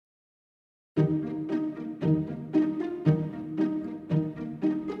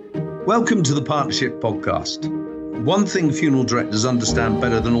Welcome to the Partnership Podcast. One thing funeral directors understand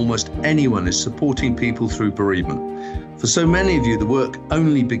better than almost anyone is supporting people through bereavement. For so many of you, the work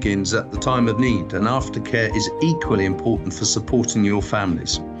only begins at the time of need, and aftercare is equally important for supporting your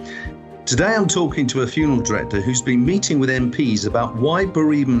families. Today I'm talking to a funeral director who's been meeting with MPs about why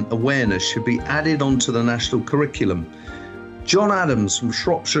bereavement awareness should be added onto the national curriculum. John Adams from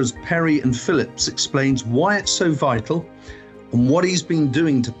Shropshire's Perry and Phillips explains why it's so vital and what he's been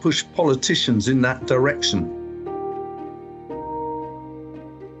doing to push politicians in that direction.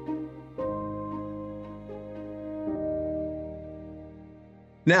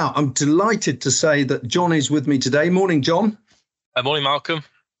 Now, I'm delighted to say that John is with me today. Morning, John. Morning, Malcolm.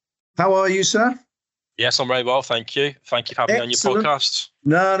 How are you, sir? Yes, I'm very well, thank you. Thank you for having me on your podcast.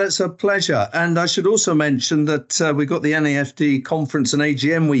 No, that's a pleasure. And I should also mention that we've got the NAFD conference and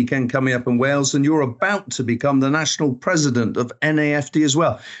AGM weekend coming up in Wales, and you're about to become the national president of NAFD as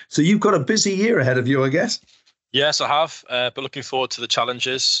well. So you've got a busy year ahead of you, I guess. Yes, I have, but looking forward to the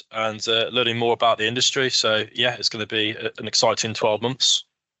challenges and learning more about the industry. So, yeah, it's going to be an exciting 12 months.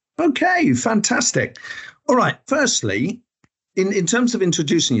 Okay, fantastic. All right, firstly, in terms of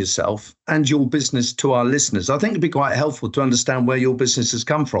introducing yourself and your business to our listeners, I think it'd be quite helpful to understand where your business has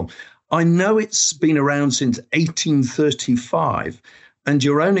come from. I know it's been around since 1835, and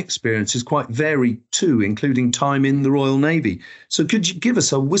your own experience is quite varied too, including time in the Royal Navy. So could you give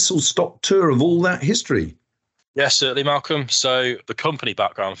us a whistle-stop tour of all that history? Yes, certainly, Malcolm. So the company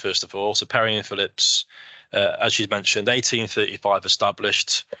background, first of all, so Perry and Phillips, as you mentioned, 1835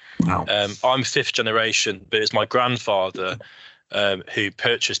 established. Wow. I'm fifth generation, but it's my grandfather who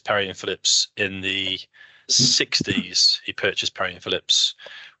purchased Perry and Phillips in the 60s. He purchased Perry and Phillips,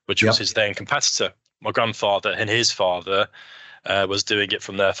 which was his then competitor. My grandfather and his father was doing it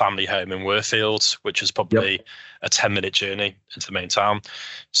from their family home in Worfield, which is probably a 10-minute journey into the main town.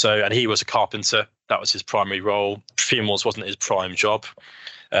 So, and he was a carpenter. That was his primary role. Funerals wasn't his prime job.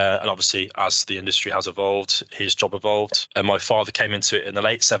 And obviously, as the industry has evolved, his job evolved. And my father came into it in the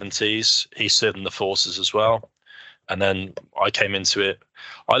late 70s. He served in the forces as well. And then I came into it.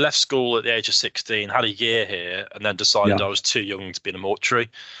 I left school at the age of 16, had a year here, and then decided I was too young to be in a mortuary.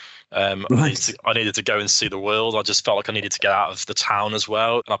 Right. I needed to go and see the world. I just felt like I needed to get out of the town as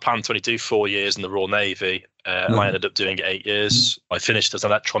well. And I planned to only do 4 years in the Royal Navy, and I ended up doing 8 years. I finished as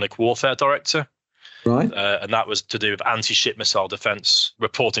an electronic warfare director. Right. And that was to do with anti-ship missile defence,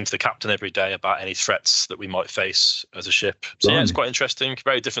 reporting to the captain every day about any threats that we might face as a ship. So yeah, it's quite interesting,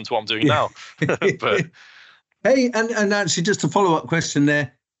 very different to what I'm doing now. But hey, and actually just a follow-up question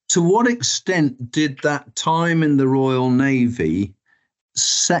there. To what extent did that time in the Royal Navy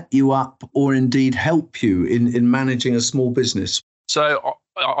set you up or indeed help you in managing a small business? So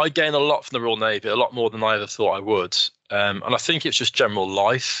I gained a lot from the Royal Navy, a lot more than I ever thought I would. And I think it's just general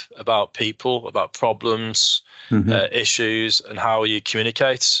life, about people, about problems, issues, and how you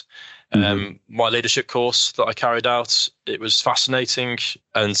communicate. My leadership course that I carried out, it was fascinating.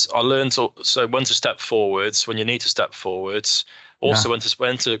 And I learned so when to step forwards, when you need to step forwards. Also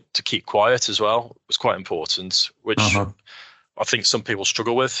when to keep quiet as well was quite important, which I think some people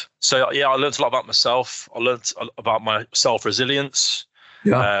struggle with. So, yeah, I learned a lot about myself. I learned about my self-resilience.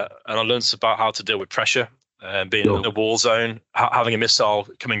 And I learned about how to deal with pressure, being in a war zone, having a missile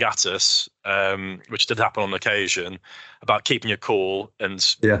coming at us, which did happen on occasion, about keeping your cool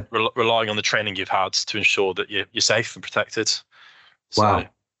and relying on the training you've had to ensure that you're safe and protected. Wow.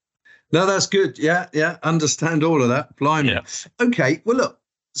 No, that's good. Yeah. Understand all of that. Blimey. Yeah. Okay. Well, look,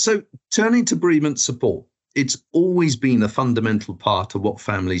 so turning to bereavement support, it's always been a fundamental part of what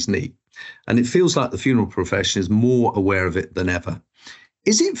families need. And it feels like the funeral profession is more aware of it than ever.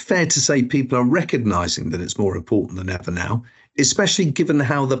 Is it fair to say people are recognising that it's more important than ever now, especially given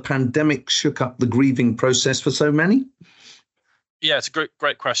how the pandemic shook up the grieving process for so many? Yeah, it's a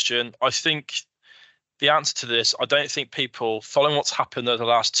great question. I think the answer to this, I don't think people, following what's happened over the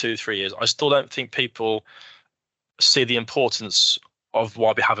last 2-3 years, I still don't think people see the importance of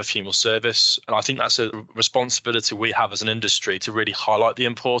why we have a funeral service. And I think that's a responsibility we have as an industry to really highlight the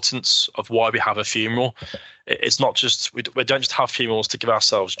importance of why we have a funeral. It's not just, we don't just have funerals to give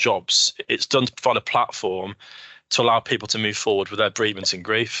ourselves jobs. It's done to provide a platform to allow people to move forward with their bereavement and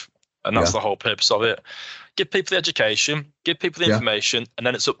grief. And that's the whole purpose of it. Give people the education, give people the information, and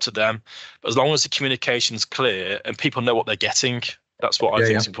then it's up to them. But as long as the communication's clear and people know what they're getting, that's what I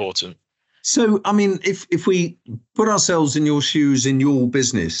think is important. So, I mean, if we put ourselves in your shoes in your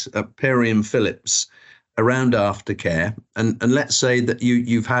business at Perry and Phillips around aftercare, and let's say that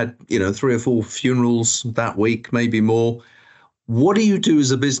you've had, 3 or 4 funerals that week, maybe more. What do you do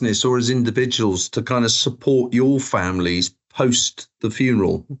as a business or as individuals to kind of support your families post the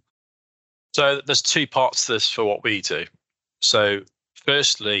funeral? So there's two parts to this for what we do. So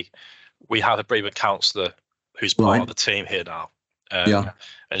firstly, we have a bereavement counsellor who's part of the team here now.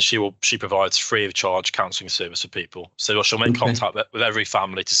 And she provides free of charge counselling service for people. So she'll make contact with every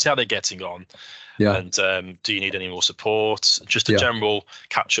family to see how they're getting on. And do you need any more support? Just a general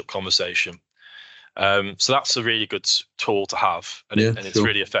catch-up conversation. So that's a really good tool to have, and it's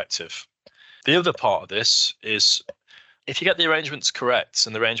really effective. The other part of this is if you get the arrangements correct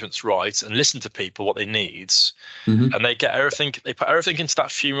and the arrangements right and listen to people, what they need, and they put everything into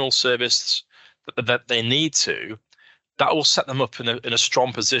that funeral service that they need to, that will set them up in a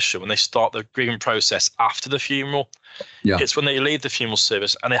strong position when they start the grieving process after the funeral. It's when they leave the funeral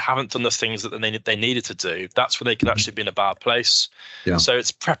service and they haven't done the things that they needed to do. That's when they can actually be in a bad place. So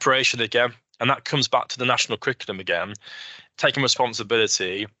it's preparation again. And that comes back to the national curriculum again, taking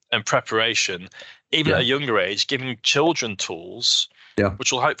responsibility and preparation, even at a younger age, giving children tools,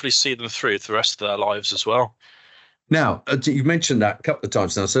 which will hopefully see them through the rest of their lives as well. Now, you've mentioned that a couple of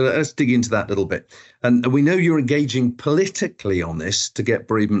times now, so let's dig into that a little bit. And we know you're engaging politically on this to get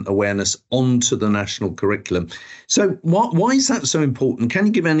bereavement awareness onto the national curriculum. So why is that so important? Can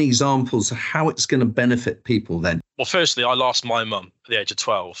you give any examples of how it's going to benefit people then? Well, firstly, I lost my mum at the age of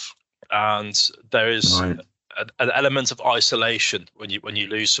 12. And there is an element of isolation when you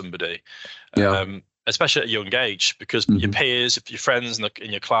lose somebody, especially at a young age, because your peers, your friends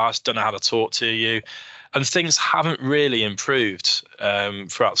in your class don't know how to talk to you, and things haven't really improved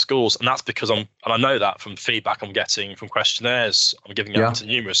throughout schools. And that's because I know that from feedback I'm getting from questionnaires I'm giving out to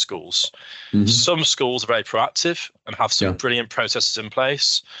numerous schools. Some schools are very proactive and have some brilliant processes in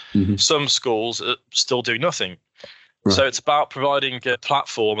place. Some schools still do nothing. So it's about providing a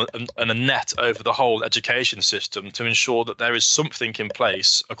platform and a net over the whole education system to ensure that there is something in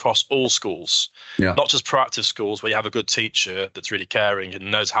place across all schools, not just proactive schools where you have a good teacher that's really caring and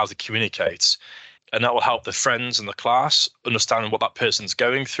knows how to communicate. And that will help the friends in the class understanding what that person's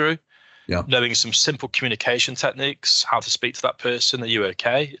going through, knowing some simple communication techniques, how to speak to that person. Are you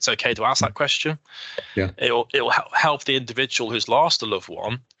okay? It's okay to ask that question. It'll help the individual who's lost a loved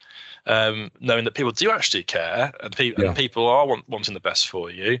one, knowing that people do actually care and people are wanting the best for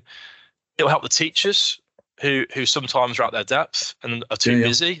you. It'll help the teachers who sometimes are at their depth and are too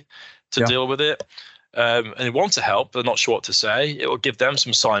busy to deal with it, and they want to help but not sure what to say. It will give them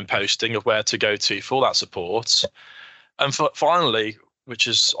some signposting of where to go to for that support. And finally, which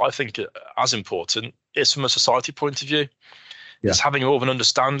is I think as important, is from a society point of view. It's having more of an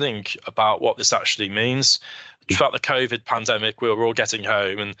understanding about what this actually means. Throughout the COVID pandemic, we were all getting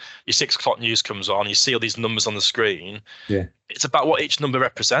home and your 6 o'clock news comes on, you see all these numbers on the screen. It's about what each number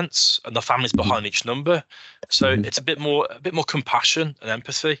represents and the families behind each number. So it's a bit more compassion and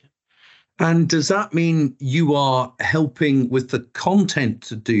empathy. And does that mean you are helping with the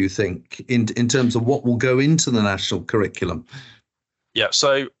content, do you think, in terms of what will go into the national curriculum?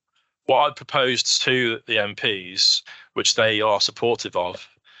 So what I proposed to the MPs, which they are supportive of,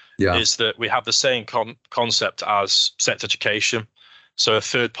 is that we have the same concept as sex education. So a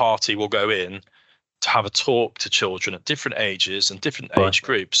third party will go in to have a talk to children at different ages and different age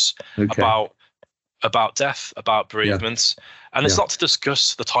groups about death, about bereavement. And it's not to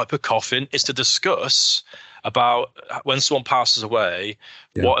discuss the type of coffin, it's to discuss about when someone passes away,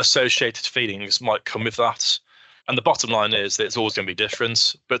 what associated feelings might come with that. And the bottom line is that it's always going to be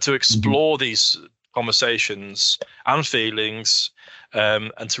different, but to explore these conversations and feelings,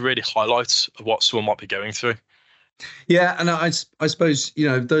 and to really highlight what someone might be going through. And I suppose,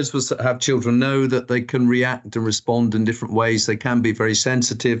 those of us that have children know that they can react and respond in different ways. They can be very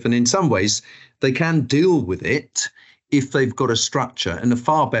sensitive, and in some ways they can deal with it if they've got a structure in a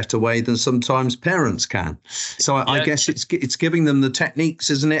far better way than sometimes parents can. So I guess it's giving them the techniques,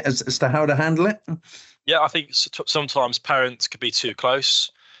 isn't it, as to how to handle it? I think sometimes parents could be too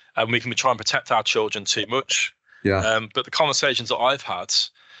close and we can try and protect our children too much. But the conversations that I've had,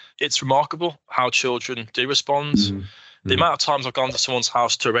 it's remarkable how children do respond. The amount of times I've gone to someone's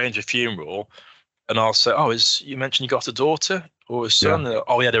house to arrange a funeral and I'll say, you mentioned you got a daughter or a son?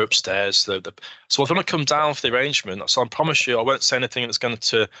 They're upstairs. So if I want to come down for the arrangement, so I promise you I won't say anything that's going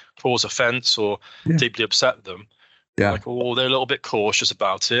to cause offence or deeply upset them. They're a little bit cautious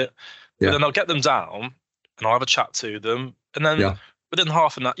about it. But then I'll get them down and I'll have a chat to them. And then within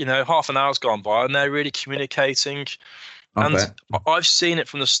half an hour's gone by and they're really communicating. I've seen it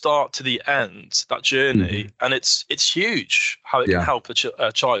from the start to the end, that journey, and it's huge how it can help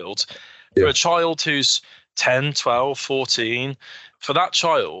a child. For a child who's 10, 12, 14, for that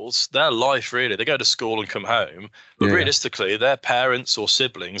child, their life really, they go to school and come home, but realistically, their parents or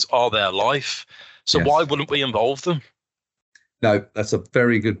siblings are their life. So why wouldn't we involve them? No, that's a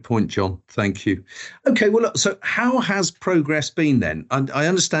very good point, John. Thank you. Okay, well, look, so how has progress been then? I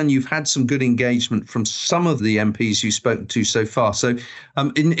understand you've had some good engagement from some of the MPs you've spoken to so far. So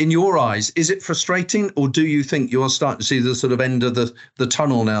in your eyes, is it frustrating, or do you think you are starting to see the sort of end of the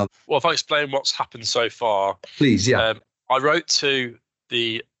tunnel now? Well, if I explain what's happened so far. Please, yeah. I wrote to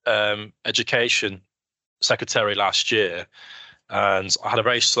the Education Secretary last year, and I had a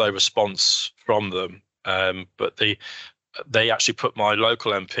very slow response from them. But they actually put my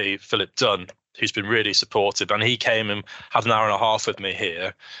local MP, Philip Dunn, who's been really supportive, and he came and had an hour and a half with me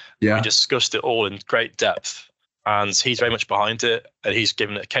here. Yeah. We discussed it all in great depth, and he's very much behind it, and he's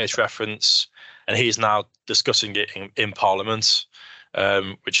given it a case reference, and he's now discussing it in Parliament,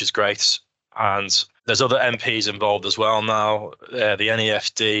 which is great. And there's other MPs involved as well now. The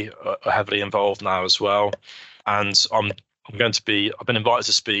NEFD are heavily involved now as well, and I've been invited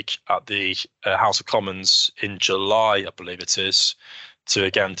to speak at the House of Commons in July, I believe it is, to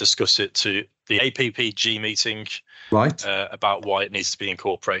again discuss it to the APPG meeting, right? About why it needs to be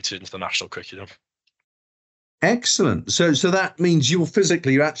incorporated into the national curriculum. Excellent. So that means you're actually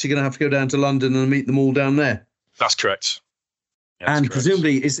going to have to go down to London and meet them all down there. That's correct. Yeah, and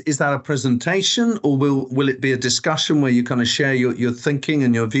presumably, is that a presentation, or will it be a discussion where you kind of share your thinking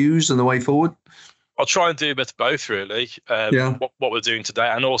and your views and the way forward? I'll try and do a bit of both, really. What we're doing today,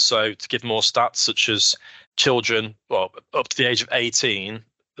 and also to give more stats, such as children, well, up to the age of 18,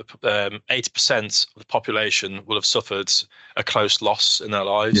 80% of the population will have suffered a close loss in their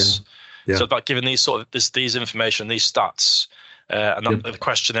lives. Yeah. So, about giving these these information, these stats, and the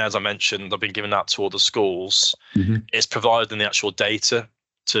questionnaires I mentioned, I've been giving that to all the schools. Mm-hmm. It's providing the actual data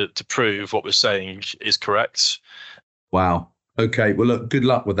to prove what we're saying is correct. Wow. Okay, well, look, good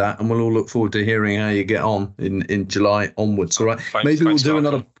luck with that, and we'll all look forward to hearing how you get on in July onwards, all right? Maybe we'll do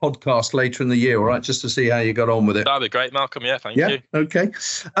another podcast later in the year, all right, just to see how you got on with it. That'd be great, Malcolm, thank you. Okay.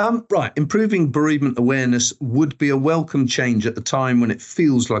 Right, improving bereavement awareness would be a welcome change at the time when it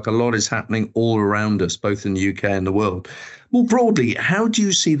feels like a lot is happening all around us, both in the UK and the world. More broadly, how do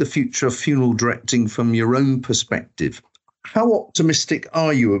you see the future of funeral directing from your own perspective? How optimistic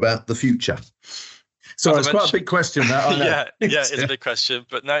are you about the future? So it's quite a big question, that, I know. yeah, it's a big question,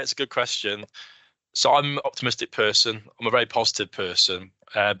 but no, it's a good question. So I'm an optimistic person. I'm a very positive person.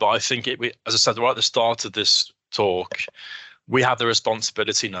 But I think, as I said right at the start of this talk, we have the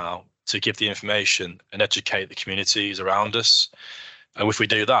responsibility now to give the information and educate the communities around us. And if we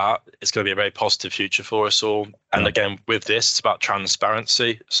do that, it's going to be a very positive future for us all. And again, with this, it's about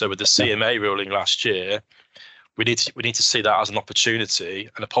transparency. So with the CMA ruling last year, we need to see that as an opportunity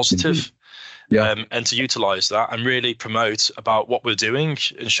and a positive. Mm-hmm. And to utilise that and really promote about what we're doing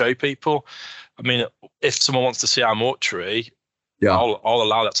and show people. I mean, if someone wants to see our mortuary, I'll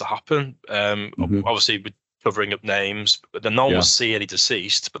allow that to happen. Obviously, we're covering up names, but then no one will see any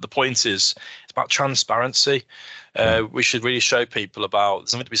deceased. But the point is, it's about transparency. We should really show people about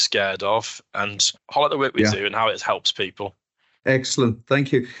something to be scared of and highlight the work we do and how it helps people. Excellent.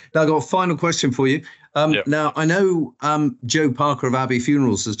 Thank you. Now, I've got a final question for you. Now, I know Joe Parker of Abbey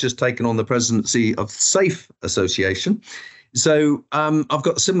Funerals has just taken on the presidency of SAFE Association. So I've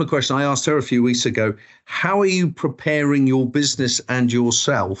got a similar question I asked her a few weeks ago. How are you preparing your business and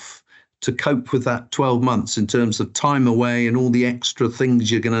yourself to cope with that 12 months in terms of time away and all the extra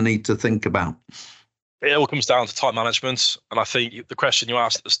things you're going to need to think about? It all comes down to time management. And I think the question you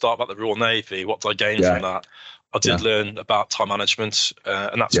asked at the start about the Royal Navy, what did I gain from that? I did learn about time management,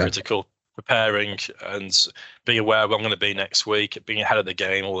 and that's critical. Preparing and being aware of where I'm going to be next week, being ahead of the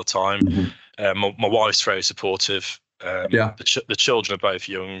game all the time. Mm-hmm. My wife's very supportive. The children are both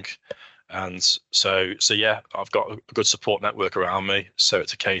young, and so I've got a good support network around me. So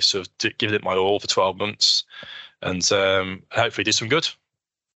it's a case of giving it my all for 12 months, and hopefully do some good.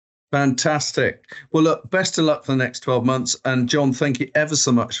 Fantastic. Well, look, best of luck for the next 12 months. And John, thank you ever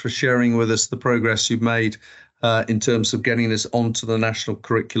so much for sharing with us the progress you've made in terms of getting this onto the national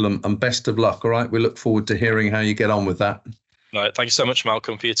curriculum, and best of luck. All right. We look forward to hearing how you get on with that. No, thank you so much,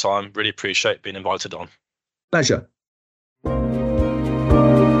 Malcolm, for your time. Really appreciate being invited on. Pleasure.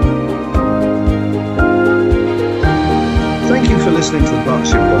 Thank you for listening to the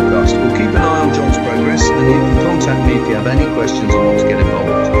Partnership Podcast. We'll keep an eye on John's progress, and you can contact me if you have any questions or want to get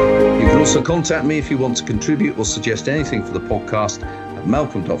involved. You can also contact me if you want to contribute or suggest anything for the podcast at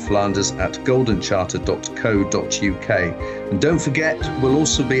malcolm.flanders@goldencharter.co.uk. And don't forget, we'll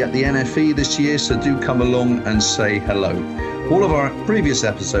also be at the NFE this year, so do come along and say hello. All of our previous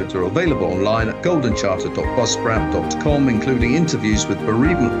episodes are available online at goldencharter.buzzsprout.com, including interviews with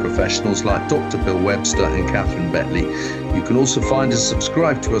bereavement professionals like Dr. Bill Webster and Catherine Betley. You can also find and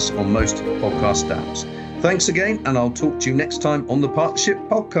subscribe to us on most podcast apps. Thanks again, and I'll talk to you next time on the Partnership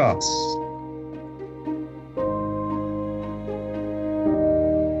Podcast.